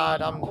you, All right, Rob.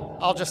 Todd,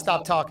 I'll just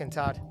stop talking,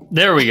 Todd.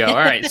 There we go. All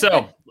right.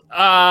 So,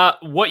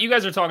 what you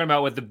guys are talking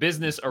about with the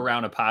business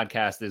around a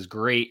podcast is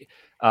great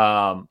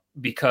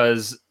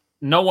because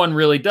no one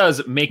really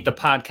does make the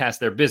podcast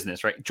their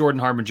business, right? Jordan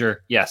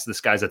Harbinger, yes,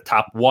 this guy's a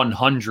top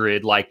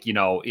 100, like, you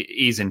know,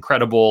 he's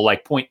incredible,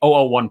 like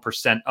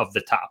 0.001% of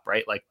the top,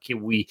 right? Like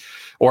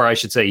or I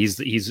should say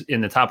he's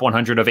in the top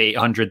 100 of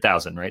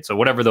 800,000, right? So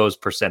whatever those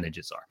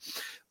percentages are.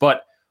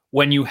 But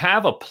when you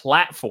have a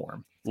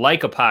platform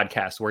like a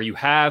podcast where you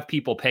have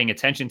people paying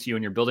attention to you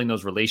and you're building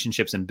those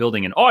relationships and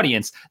building an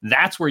audience,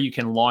 that's where you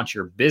can launch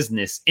your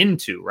business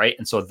into, right?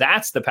 And so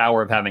that's the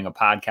power of having a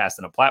podcast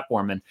and a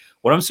platform. And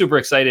what I'm super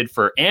excited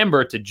for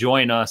Amber to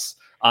join us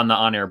on the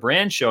On Air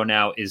Brand Show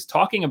now is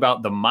talking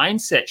about the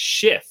mindset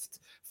shift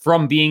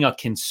from being a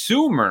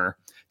consumer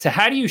to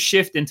how do you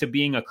shift into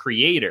being a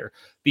creator?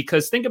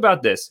 Because think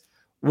about this,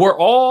 we're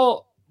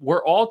all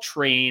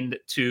trained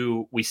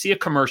to, we see a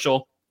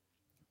commercial,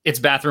 it's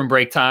bathroom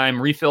break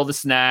time, refill the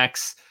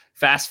snacks,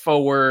 fast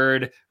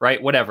forward, right?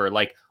 Whatever.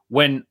 Like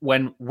when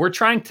we're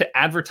trying to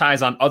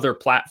advertise on other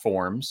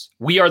platforms,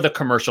 we are the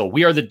commercial,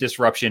 we are the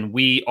disruption,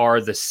 we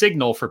are the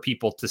signal for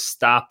people to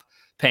stop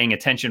paying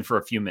attention for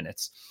a few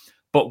minutes.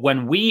 But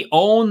when we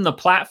own the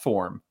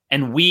platform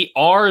and we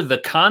are the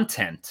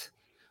content,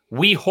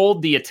 we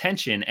hold the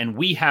attention and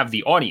we have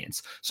the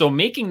audience. So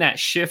making that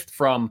shift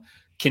from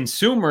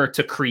consumer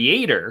to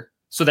creator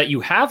so that you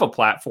have a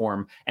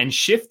platform and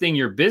shifting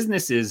your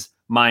business's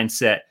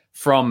mindset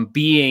from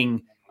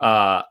being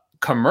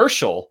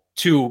commercial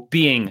to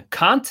being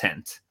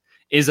content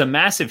is a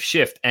massive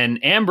shift.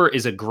 And Amber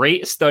is a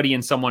great study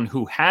in someone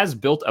who has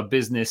built a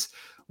business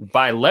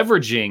by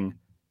leveraging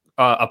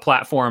a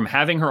platform,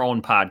 having her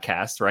own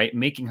podcast, right?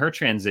 Making her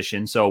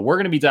transition. So we're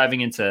going to be diving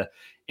into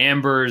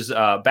Amber's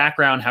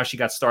background, how she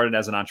got started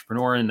as an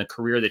entrepreneur and the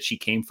career that she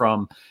came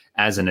from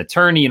as an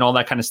attorney and all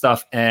that kind of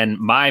stuff. And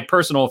my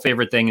personal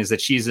favorite thing is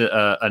that she's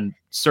a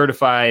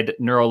certified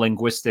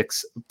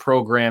neurolinguistics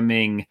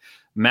programming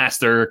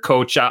master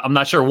coach. I'm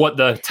not sure what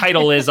the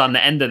title is on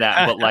the end of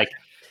that, but like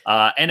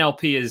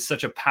NLP is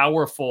such a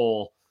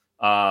powerful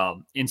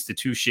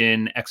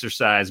institution,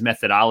 exercise,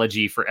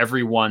 methodology for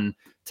everyone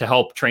to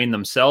help train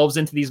themselves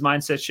into these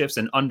mindset shifts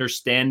and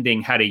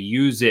understanding how to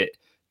use it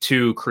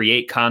to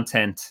create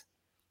content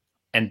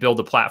and build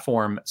a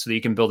platform so that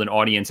you can build an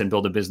audience and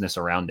build a business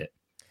around it.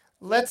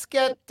 Let's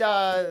get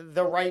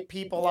the right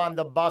people on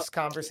the bus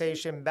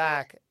conversation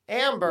back.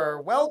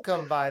 Amber,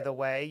 welcome, by the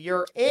way.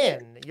 You're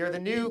the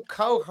new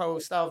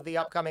co-host of the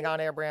upcoming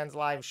On Air Brands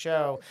live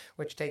show,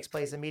 which takes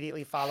place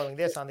immediately following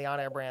this on the On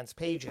Air Brands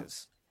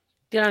pages.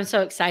 Dude, I'm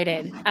so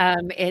excited.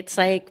 It's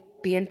like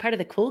being part of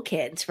the cool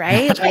kids,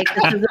 right? Like,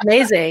 this is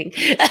amazing.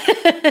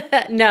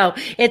 No,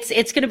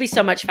 it's going to be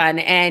so much fun.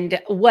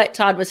 And what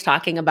Todd was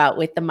talking about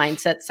with the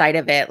mindset side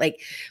of it,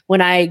 like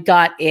when I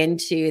got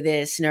into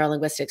this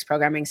neurolinguistics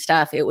programming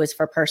stuff, it was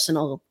for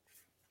personal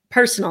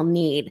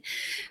need.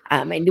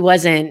 It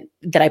wasn't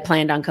that I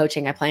planned on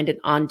coaching. I planned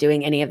on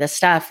doing any of this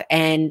stuff.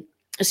 And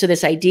so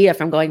this idea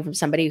from going from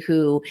somebody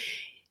who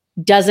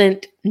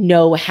doesn't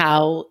know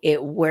how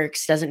it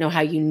works, doesn't know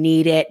how you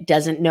need it,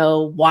 doesn't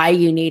know why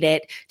you need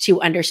it, to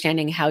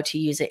understanding how to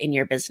use it in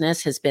your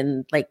business has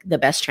been like the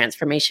best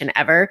transformation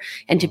ever.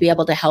 And to be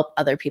able to help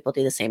other people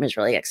do the same is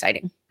really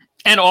exciting.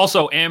 And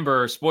also,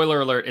 Amber,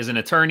 spoiler alert, is an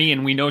attorney,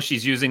 and we know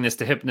she's using this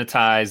to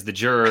hypnotize the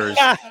jurors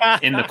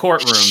in the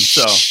courtroom.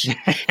 So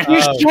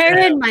you're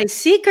sharing my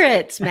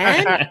secrets,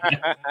 man.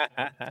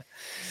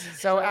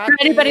 So for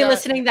anybody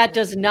listening, that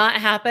does not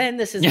happen.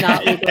 This is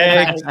not legal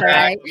advice,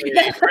 right?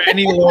 For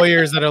any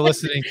lawyers that are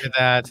listening to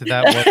that for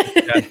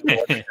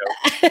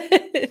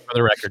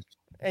the record.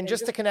 And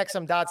just to connect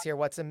some dots here,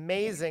 what's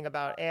amazing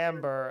about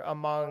Amber,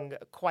 among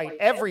quite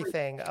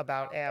everything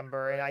about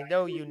Amber, and I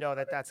know you know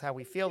that that's how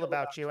we feel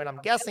about you, and I'm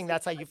guessing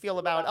that's how you feel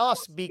about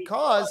us,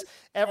 because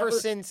ever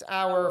since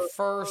our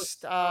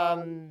first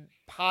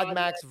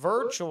PodMax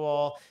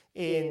virtual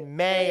in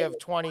May of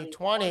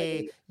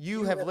 2020,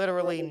 you have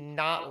literally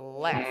not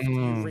left.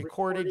 You've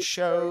recorded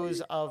shows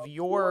of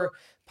your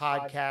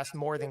podcast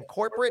more than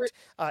corporate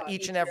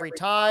each and every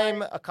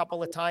time. A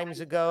couple of times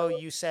ago,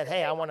 you said,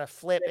 hey, I want to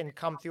flip and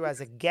come through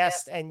as a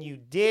guest, and you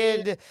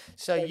did.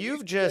 So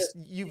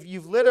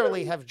you've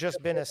literally have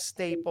just been a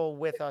staple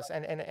with us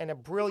and a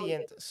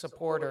brilliant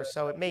supporter.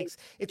 So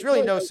it's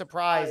really no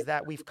surprise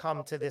that we've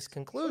come to this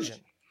conclusion.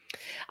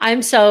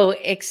 I'm so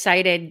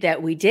excited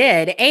that we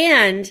did.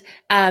 And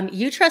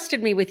you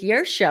trusted me with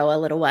your show a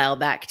little while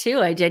back, too.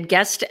 I did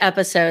guest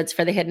episodes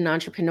for the Hidden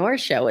Entrepreneur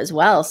Show as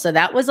well. So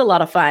that was a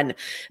lot of fun.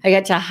 I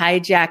got to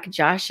hijack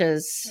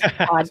Josh's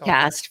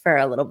podcast for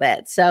a little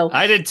bit. So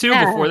I did too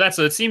before that.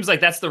 So it seems like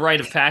that's the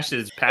rite of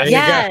passage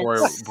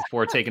Yes.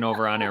 before taking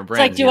over On Air it's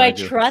Brands. like, do I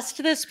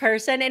trust this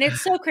person? And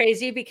it's so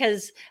crazy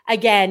because,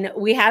 again,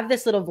 we have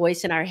this little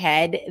voice in our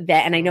head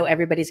that, and I know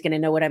everybody's going to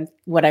know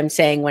what I'm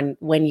saying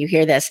when you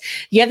hear this.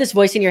 You have this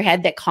voice in your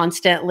head that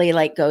constantly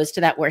like goes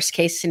to that worst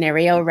case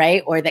scenario,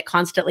 right? Or that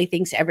constantly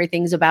thinks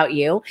everything's about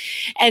you.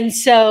 And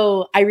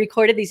so I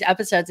recorded these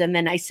episodes and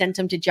then I sent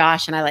them to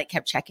Josh, and I like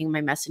kept checking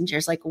my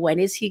messengers, like, when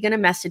is he going to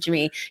message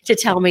me to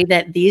tell me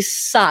that these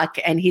suck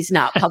and he's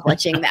not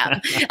publishing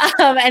them?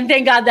 And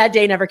thank God that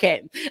day never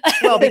came.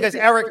 Well, because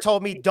Eric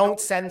told me don't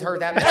send her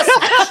that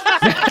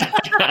message.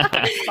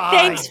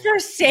 Thanks for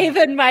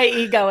saving my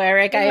ego,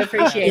 Eric. I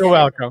appreciate You're it.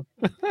 welcome.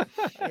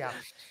 Yeah.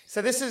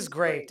 So this is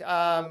great.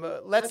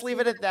 Let's leave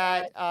it at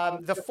that.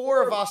 The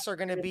four of us are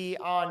going to be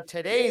on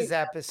today's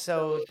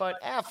episode, but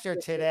after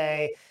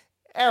today,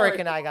 Eric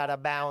and I got to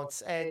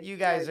bounce, and you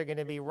guys are going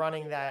to be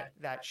running that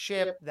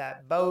ship,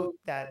 that boat,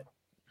 that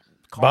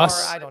car.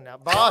 Bus. I don't know.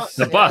 Bus.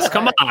 The bus.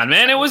 Come on,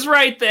 man. It was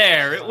right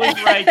there. It was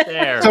right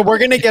there. So we're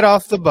gonna get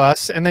off the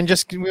bus, and then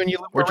just when you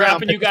look We're around,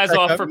 dropping you pick us guys back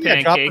off up. for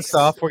Drop pancakes. us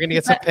off. We're gonna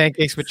get some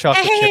pancakes with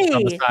chocolate chips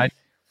on the Hey! side.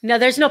 No,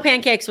 there's no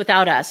pancakes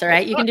without us. All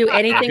right. You can do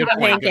anything Good with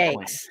point, good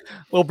pancakes.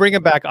 We'll bring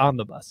it back on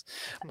the bus.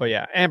 But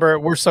yeah, Amber,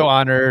 we're so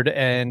honored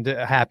and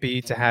happy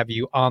to have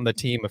you on the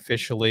team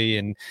officially,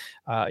 and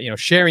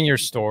sharing your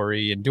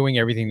story and doing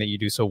everything that you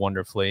do so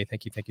wonderfully.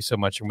 Thank you so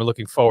much, and we're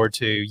looking forward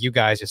to you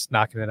guys just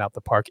knocking it out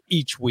the park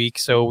each week.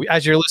 So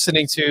as you're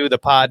listening to the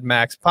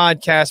PodMax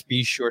podcast,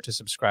 be sure to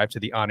subscribe to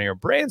the On Air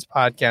Brands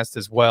podcast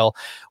as well,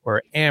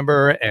 where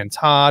Amber and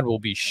Todd will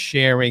be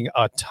sharing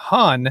a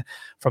ton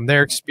from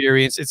their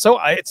experience.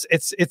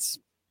 It's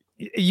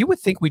you would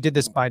think we did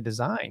this by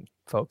design,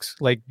 folks,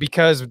 like,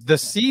 because the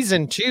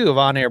season 2 of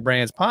On Air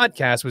Brands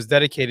podcast was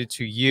dedicated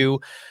to you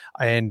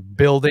and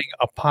building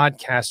a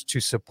podcast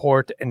to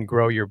support and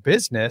grow your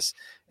business.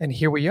 And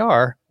here we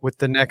are with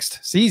the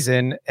next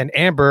season. And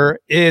Amber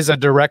is a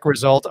direct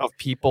result of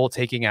people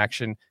taking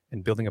action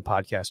and building a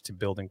podcast to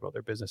build and grow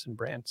their business and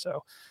brand.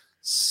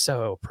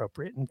 So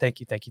appropriate. And thank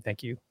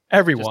you,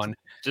 everyone.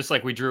 Just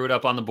like we drew it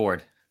up on the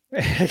board.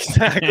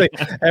 Exactly.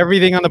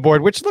 Everything on the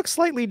board, which looks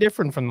slightly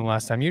different from the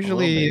last time.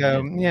 Usually,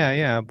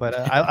 bit, but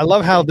I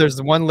love how there's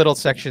one little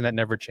section that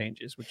never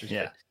changes, which is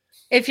Yeah. great.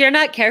 If you're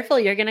not careful,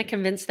 you're going to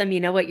convince them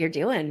you know what you're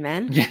doing,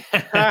 man.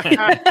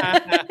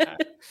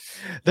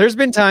 There's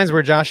been times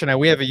where Josh and I,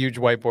 we have a huge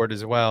whiteboard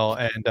as well,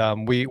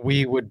 and we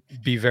would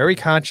be very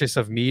conscious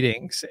of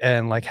meetings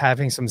and like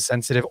having some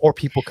sensitive or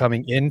people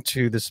coming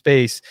into the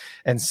space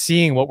and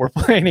seeing what we're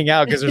planning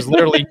out, because there's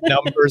literally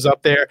numbers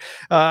up there.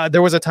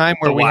 There was a time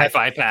where The we had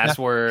Wi-Fi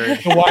password.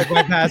 the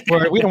Wi-Fi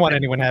password. We don't want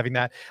anyone having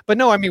that. But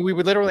no, I mean, we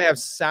would literally have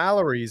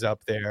salaries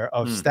up there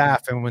of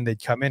staff, and when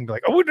they'd come in, be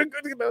like, "Oh,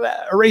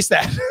 erase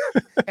that."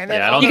 And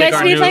Yeah, I then don't You think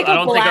guys our need, new, like, a I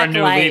don't think our black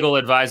new light. legal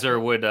advisor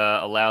would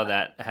allow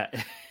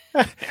that.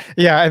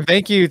 Yeah, and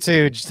thank you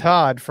to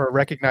Todd for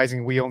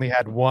recognizing we only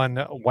had one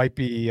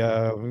wipey,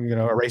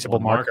 erasable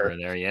marker.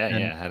 there. Yeah, And-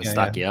 yeah. Had to yeah,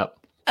 stock you up.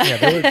 Yeah,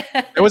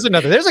 there was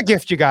another. There's a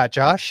gift you got,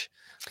 Josh.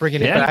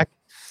 Bringing it Yeah. back.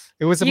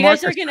 It was a You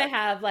guys marker. are going to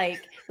have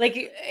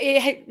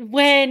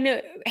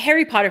when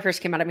Harry Potter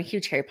first came out, I'm a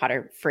huge Harry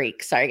Potter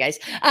freak. Sorry, guys.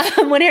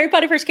 When Harry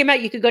Potter first came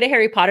out, you could go to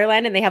Harry Potter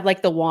Land and they have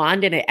like the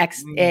wand, and it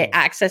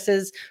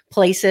accesses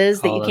places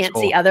that Oh, you that's can't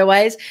cool. see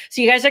otherwise.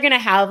 So you guys are going to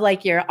have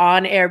like your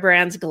On Air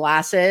Brands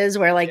glasses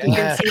where like you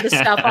Yeah. can see the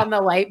stuff on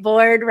the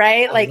whiteboard,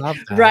 right? I Like love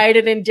that. write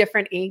it in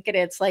different ink, and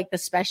it's like the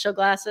special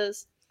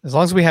glasses. As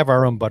long as we have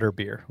our own butter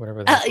beer,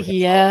 whatever that is.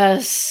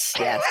 Yes.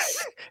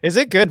 Is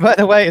it good, by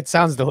the way? It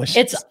sounds delicious.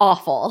 It's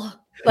awful.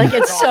 Like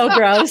it's so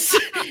gross.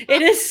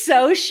 It is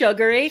so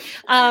sugary.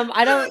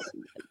 I don't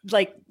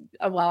like.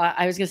 Well,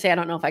 I was gonna say I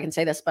don't know if I can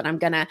say this, but I'm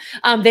gonna.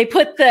 They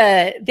put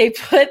the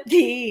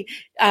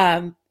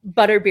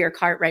butterbeer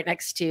cart right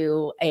next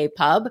to a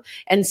pub,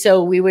 and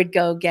so we would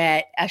go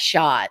get a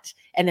shot,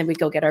 and then we'd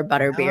go get our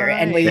butterbeer,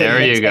 and we would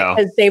There you mix it, go.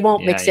 'cause they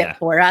won't Yeah, mix yeah. it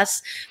for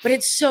us. But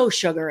it's so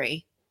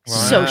sugary,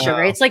 so Wow.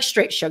 sugary. It's like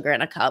straight sugar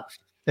in a cup.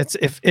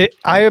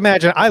 I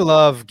imagine I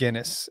love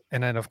Guinness,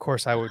 and then of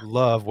course I would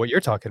love what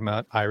you're talking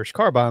about, Irish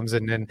car bombs,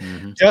 and then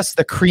Mhm. just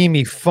the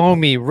creamy,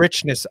 foamy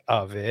richness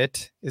of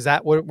it. Is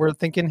that what we're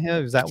thinking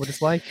here? Is that what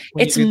it's like?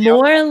 when you It's do the-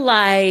 more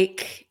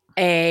like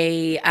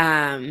a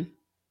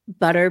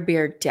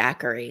butterbeer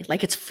daiquiri,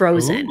 like it's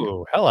frozen.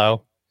 Ooh,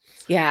 hello.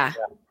 Yeah,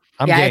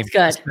 I'm Yeah, game. it's good.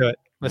 Let's do it.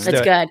 Let's that's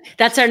do it. good.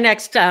 That's our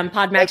next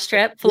PodMax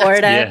trip,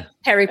 Florida, Yeah.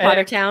 Harry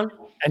Potter Town.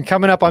 And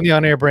coming up on the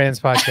On Air Brands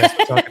podcast,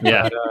 we're talking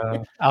Yeah.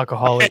 about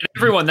alcoholic. And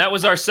everyone, that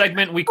was our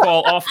segment we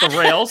call Off the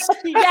Rails.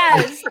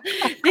 Yes,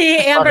 the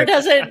Amber it.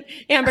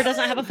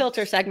 doesn't have a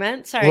filter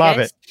segment. Sorry, Love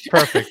guys. it.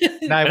 Perfect.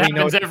 Now It we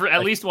know. happens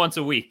at least once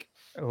a week.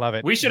 I love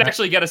it. We should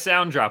actually get a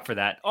sound drop for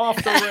that. Off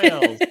the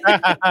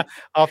rails.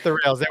 Off the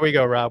rails. There we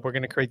go, Rob. We're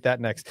going to create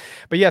that next.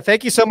 But yeah,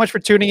 thank you so much for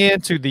tuning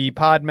in to the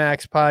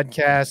PodMax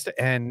podcast.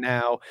 And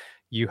now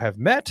you have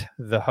met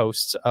the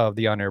hosts of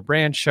the On Air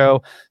Brand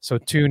Show. So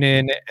tune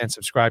in and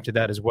subscribe to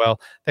that as well.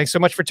 Thanks so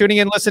much for tuning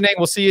in, listening.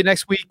 We'll see you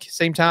next week.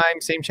 Same time,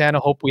 same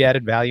channel. Hope we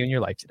added value in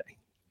your life today.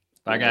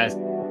 Bye, guys.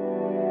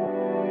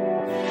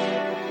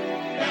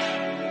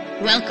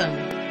 Welcome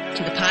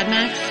to the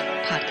PodMax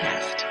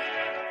podcast.